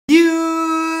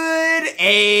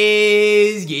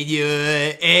is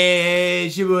good?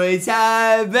 It's your boy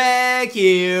Ty back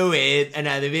here with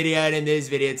another video. And in this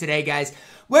video today, guys,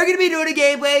 we're going to be doing a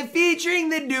gameplay featuring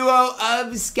the duo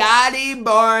of Scottie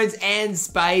Barnes and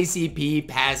Spicy P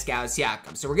Pascal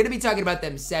Siakam. So we're going to be talking about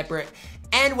them separate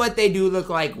and what they do look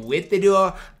like with the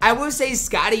duo. I will say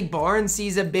Scottie Barnes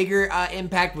sees a bigger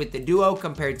impact with the duo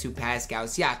compared to Pascal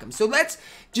Siakam. So let's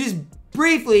just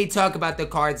briefly talk about the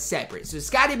cards separate. So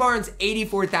Scottie Barnes,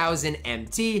 84,000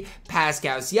 MT.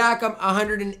 Pascal Siakam,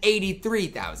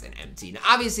 183,000 MT. Now,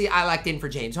 obviously, I locked in for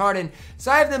James Harden,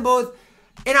 so I have them both.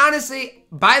 And honestly,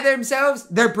 by themselves,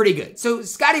 they're pretty good. So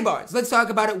Scottie Barnes, let's talk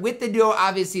about it. With the duo,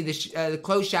 obviously, the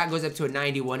close shot goes up to a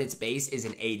 91. Its base is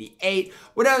an 88.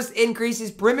 What else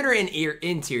increases? Perimeter and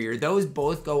interior. Those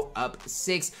both go up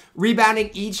 6.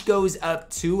 Rebounding each goes up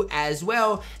 2 as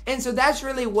well. And so that's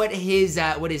really what his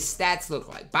stats look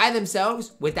like. By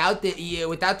themselves, without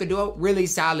the duo, really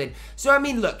solid. So, I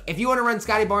mean, look, if you want to run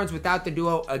Scottie Barnes without the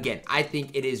duo, again, I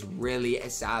think it is really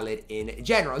solid in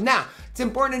general. Now, it's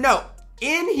important to note,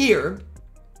 in here,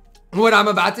 what I'm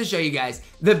about to show you guys,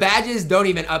 the badges don't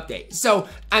even update. So,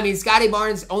 I mean, Scottie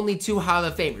Barnes, only 2 Hall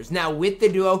of Famers. Now, with the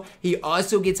duo, he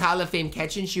also gets Hall of Fame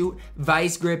Catch and Shoot,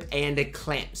 Vice Grip, and a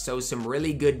Clamp. So, some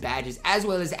really good badges, as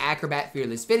well as Acrobat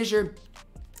Fearless Finisher.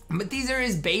 But these are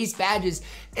his base badges,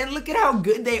 and look at how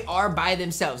good they are by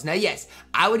themselves. Now, yes,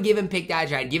 I would give him Pick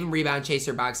Dodger, I'd give him Rebound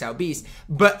Chaser, Box Out Beast,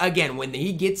 but again, when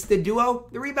he gets the duo,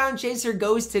 the Rebound Chaser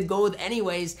goes to gold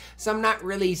anyways, so I'm not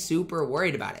really super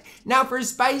worried about it. Now, for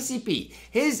Spicy P,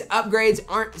 his upgrades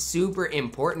aren't super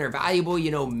important or valuable.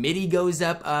 You know, MIDI goes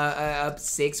up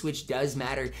 6, which does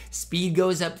matter. Speed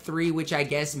goes up 3, which I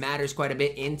guess matters quite a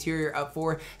bit. Interior up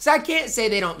 4, so I can't say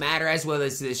they don't matter, as well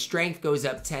as the strength goes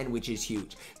up 10, which is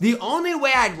huge. The only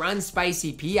way I'd run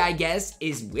Spicy P, I guess,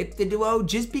 is with the duo,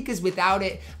 just because without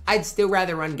it, I'd still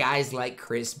rather run guys like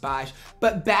Chris Bosh.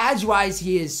 But badge-wise,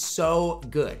 he is so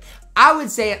good. I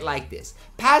would say it like this.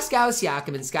 Pascal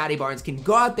Siakam and Scottie Barnes can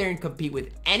go out there and compete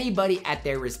with anybody at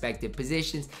their respective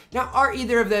positions. Now, are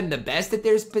either of them the best at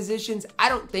their positions? I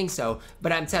don't think so,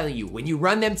 but I'm telling you, when you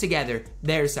run them together,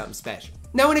 there's something special.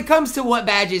 Now, when it comes to what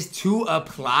badges to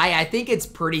apply, I think it's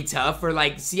pretty tough for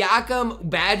like Siakam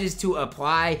badges to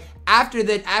apply. After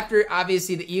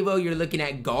obviously the Evo, you're looking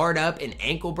at guard up and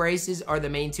ankle braces are the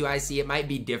main 2 I see. It might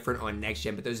be different on next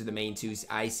gen, but those are the main 2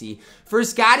 I see. For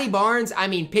Scottie Barnes, I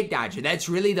mean, Pick Dodger. That's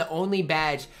really the only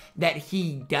badge that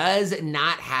he does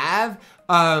not have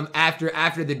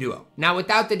after the duo. Now,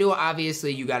 without the duo,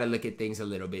 obviously, you got to look at things a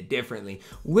little bit differently.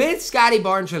 With Scottie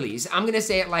Barnes' release, I'm going to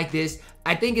say it like this.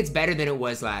 I think it's better than it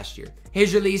was last year.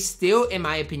 His release still, in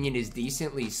my opinion, is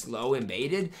decently slow and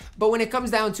baited, but when it comes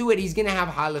down to it, he's going to have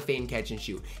Hall of Fame Catch and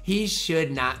Shoot. He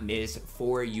should not miss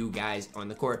for you guys on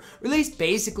the court. Released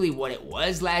basically what it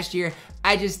was last year.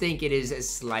 I just think it is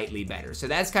slightly better. So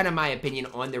that's kind of my opinion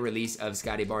on the release of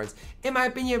Scottie Barnes. In my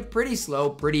opinion, pretty slow,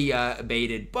 pretty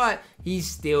baited, but he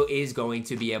still is going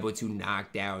to be able to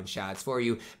knock down shots for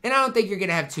you, and I don't think you're going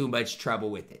to have too much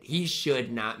trouble with it. He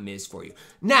should not miss for you.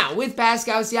 Now, with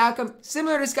Pascal Siakam,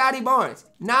 similar to Scottie Barnes,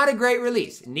 not a great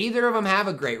release. Neither of them have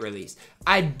a great release.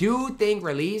 I do think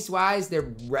release-wise,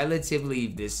 they're relatively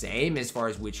the same as far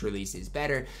as which release is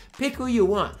better. Pick who you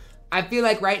want. I feel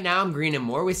like right now I'm greening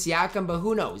more with Siakam, but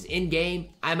who knows? In game,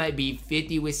 I might be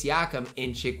 50 with Siakam,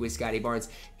 in chick with Scottie Barnes.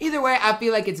 Either way, I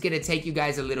feel like it's going to take you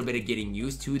guys a little bit of getting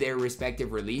used to their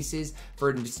respective releases.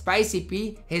 For Spicy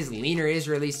P, his leaner is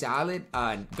really solid.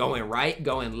 Going right,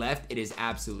 going left, it is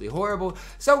absolutely horrible.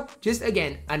 So just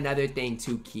again, another thing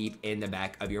to keep in the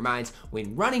back of your minds.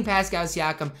 When running Pascal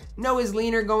Siakam, know his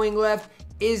leaner going left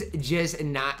is just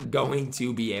not going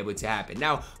to be able to happen.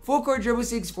 Now, full court dribble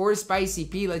 6 for Spicy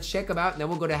P. Let's check them out, and then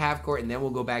we'll go to half court, and then we'll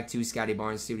go back to Scottie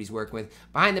Barnes, see what he's working with.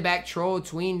 Behind the back, troll,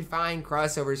 tween, fine.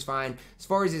 Crossovers, fine. As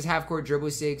far as his half court dribble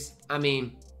 6, I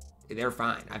mean, they're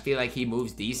fine. I feel like he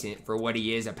moves decent for what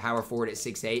he is, a power forward at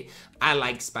 6'8". I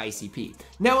like Spicy P.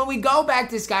 Now, when we go back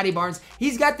to Scottie Barnes,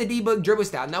 he's got the D-book dribble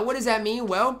style. Now, what does that mean?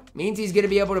 Well, it means he's going to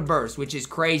be able to burst, which is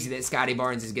crazy that Scottie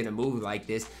Barnes is going to move like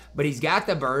this. But he's got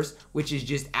the burst, which is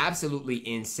just absolutely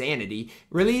insanity.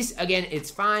 Release, again,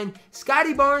 it's fine.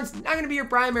 Scottie Barnes, not going to be your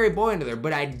primary ball handler,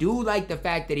 but I do like the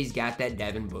fact that he's got that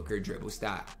Devin Booker dribble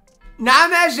style. Now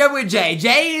I'm matched up with Jay.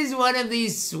 Jay is one of the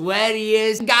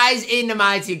sweatiest guys in the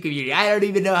MyTEAM community. I don't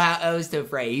even know how else to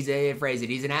phrase it.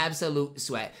 He's an absolute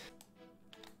sweat.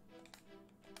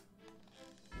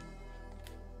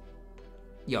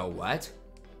 Yo, what?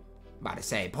 I'm about to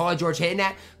say, Paul George hitting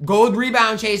that. Gold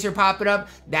rebound chaser popping up.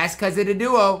 That's because of the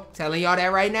duo. Telling y'all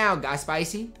that right now. Got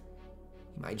Spicy.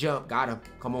 He might jump. Got him.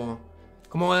 Come on.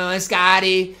 Come on,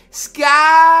 Scottie.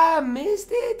 Scott missed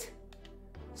it.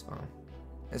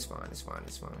 It's fine. It's fine.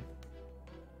 It's fine.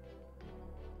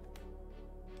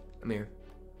 I'm here.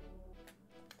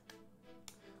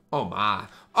 Oh my.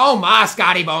 Oh my,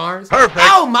 Scottie Barnes. Perfect.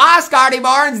 Oh my, Scottie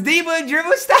Barnes. Diva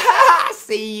dribble style. I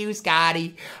see you,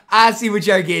 Scottie. I see what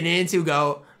you're getting into,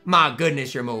 go. My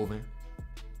goodness, you're moving.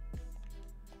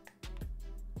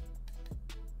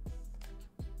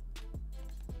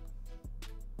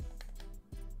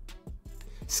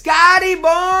 Scottie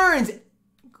Barnes.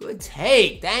 Good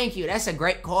take. Thank you. That's a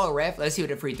great call, ref. Let's see what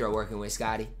the free throw working with,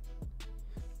 Scottie.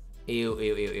 Ew,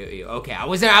 ew, ew, ew, ew. Okay, I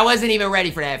wasn't even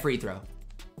ready for that free throw.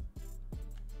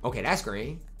 Okay, that's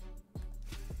green.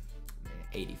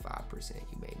 85%,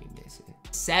 you made me miss it.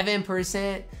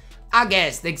 7%, I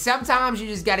guess. Like, sometimes you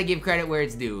just got to give credit where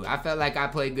it's due. I felt like I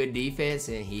played good defense,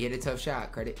 and he hit a tough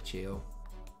shot. Credit, chill.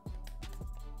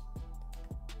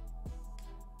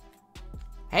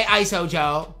 Hey, ISO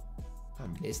Joe. I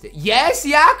missed it. Yes,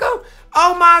 Siakam.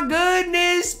 Oh, my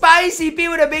goodness. Spicy P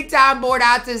with a big-time board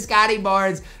out to Scottie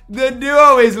Barnes. The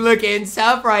duo is looking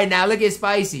tough right now. Look at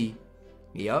Spicy.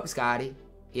 Yup, Scottie.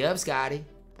 Yup, Scottie.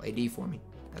 Play D for me.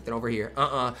 Nothing over here.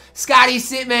 Scottie,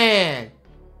 sit, man.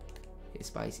 It's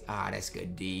Spicy. Ah, that's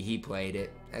good D. He played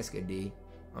it. That's good D.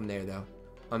 I'm there, though.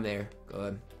 I'm there.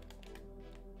 Good.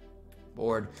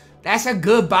 Board. That's a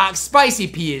good box. Spicy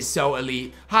P is so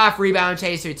elite. Half rebound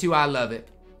chaser, too. I love it.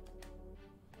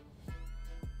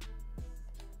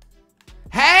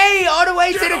 Hey, all the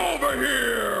way to the... over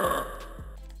here!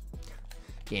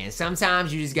 Yeah,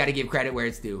 sometimes you just got to give credit where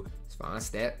it's due. It's fine,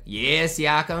 step. Yeah,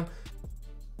 Siakam.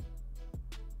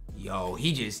 Yo,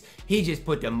 he just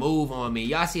put the move on me.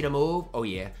 Y'all see the move? Oh,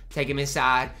 yeah. Take him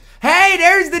inside. Hey,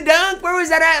 there's the dunk. Where was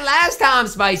that at last time,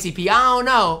 Spicy P? I don't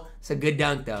know. It's a good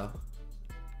dunk, though.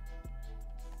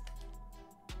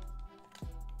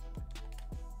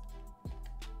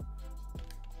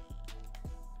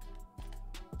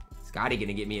 Scottie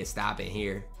gonna get me a stop in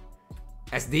here.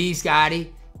 That's D,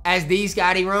 Scottie. That's D,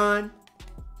 Scottie, run.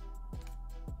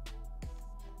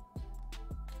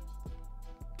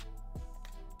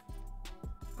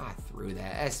 I threw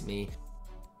that. That's me.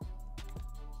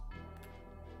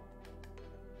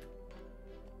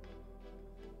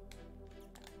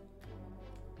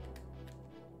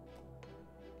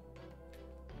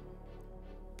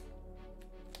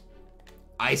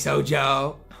 ISO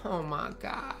Joe. Oh my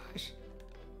gosh.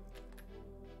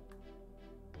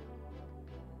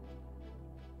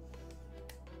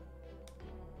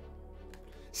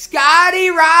 Scottie,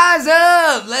 rise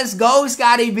up. Let's go,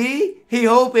 Scottie B. He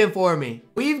hoping for me.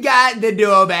 We've got the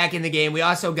duo back in the game. We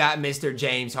also got Mr.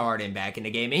 James Harden back in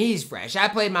the game, and he's fresh. I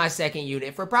played my second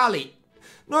unit for probably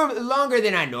longer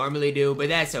than I normally do, but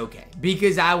that's okay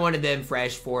because I wanted them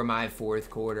fresh for my fourth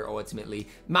quarter ultimately.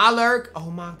 My lurk.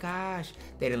 Oh my gosh.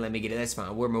 They didn't let me get it. That's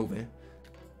fine. We're moving.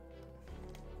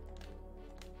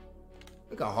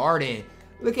 Look at Harden.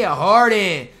 Look at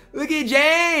Harden. Look at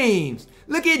James.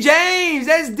 Look at James.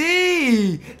 That's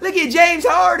D. Look at James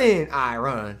Harden. All right,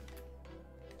 run.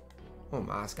 Oh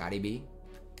my, Scottie B.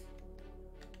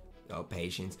 Oh,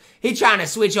 patience. He trying to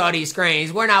switch all these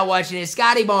screens. We're not watching it.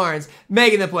 Scottie Barnes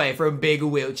making the play for Big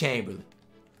Wilt Chamberlain.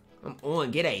 I'm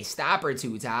on. Get a stop or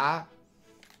two, Ty.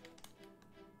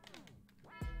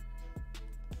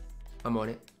 I'm on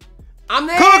it. I'm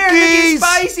there. Cookies. Look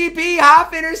at Spicy P.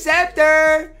 Hop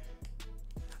interceptor.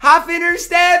 Hop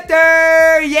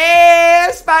interceptor.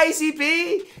 Yeah, Spicy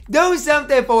P. Do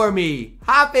something for me.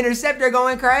 Hop interceptor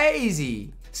going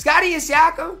crazy. Scottie and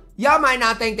Siakam, y'all might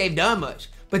not think they've done much,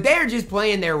 but they're just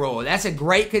playing their role. That's a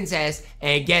great contest.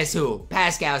 And guess who?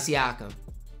 Pascal Siakam.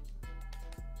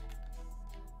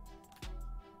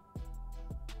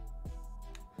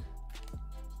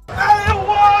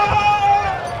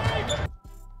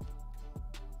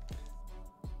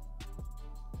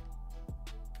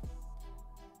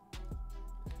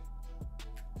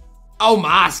 Oh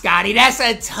my, Scottie. That's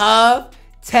a tough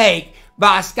take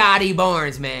by Scottie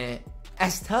Barnes, man.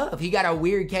 That's tough. He got a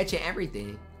weird catch and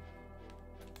everything.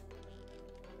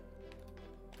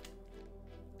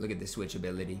 Look at the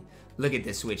switchability. Look at the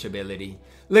switchability.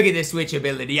 Look at the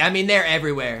switchability. I mean, they're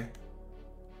everywhere.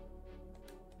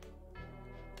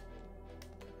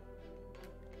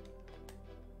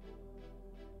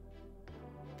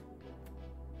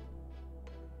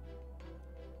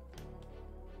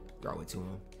 Throw it to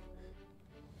him.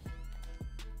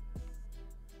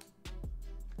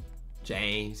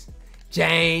 James.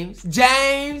 Hey,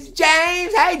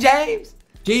 James.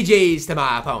 GG's to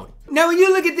my opponent. Now, when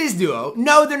you look at this duo,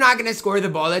 no, they're not going to score the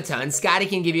ball a ton. Scottie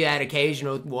can give you that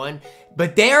occasional one.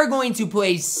 but they are going to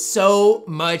play so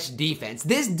much defense.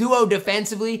 This duo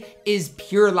defensively is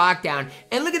pure lockdown.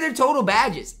 And look at their total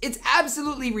badges. It's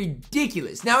absolutely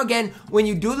ridiculous. Now again, when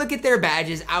you do look at their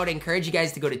badges, I would encourage you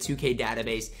guys to go to 2K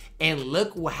database and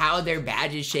look how their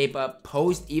badges shape up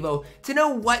post Evo to know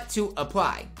what to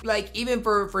apply. Like even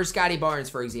for Scottie Barnes,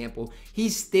 for example, he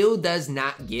still does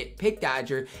not get pick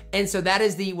dodger. And so that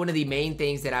is one of the main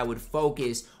things that I would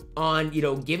focus on, you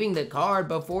know, giving the card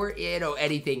before, you know,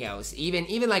 anything else.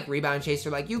 Even like rebound chaser,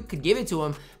 like you could give it to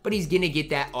him, but he's gonna get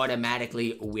that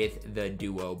automatically with the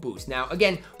duo boost. Now,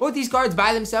 again, both these cards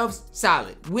by themselves,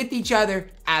 solid. With each other,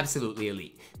 absolutely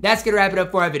elite. That's gonna wrap it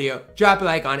up for our video. Drop a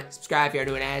like on it, subscribe if you're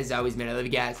new, and as always, man, I love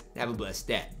you guys. Have a blessed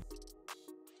day.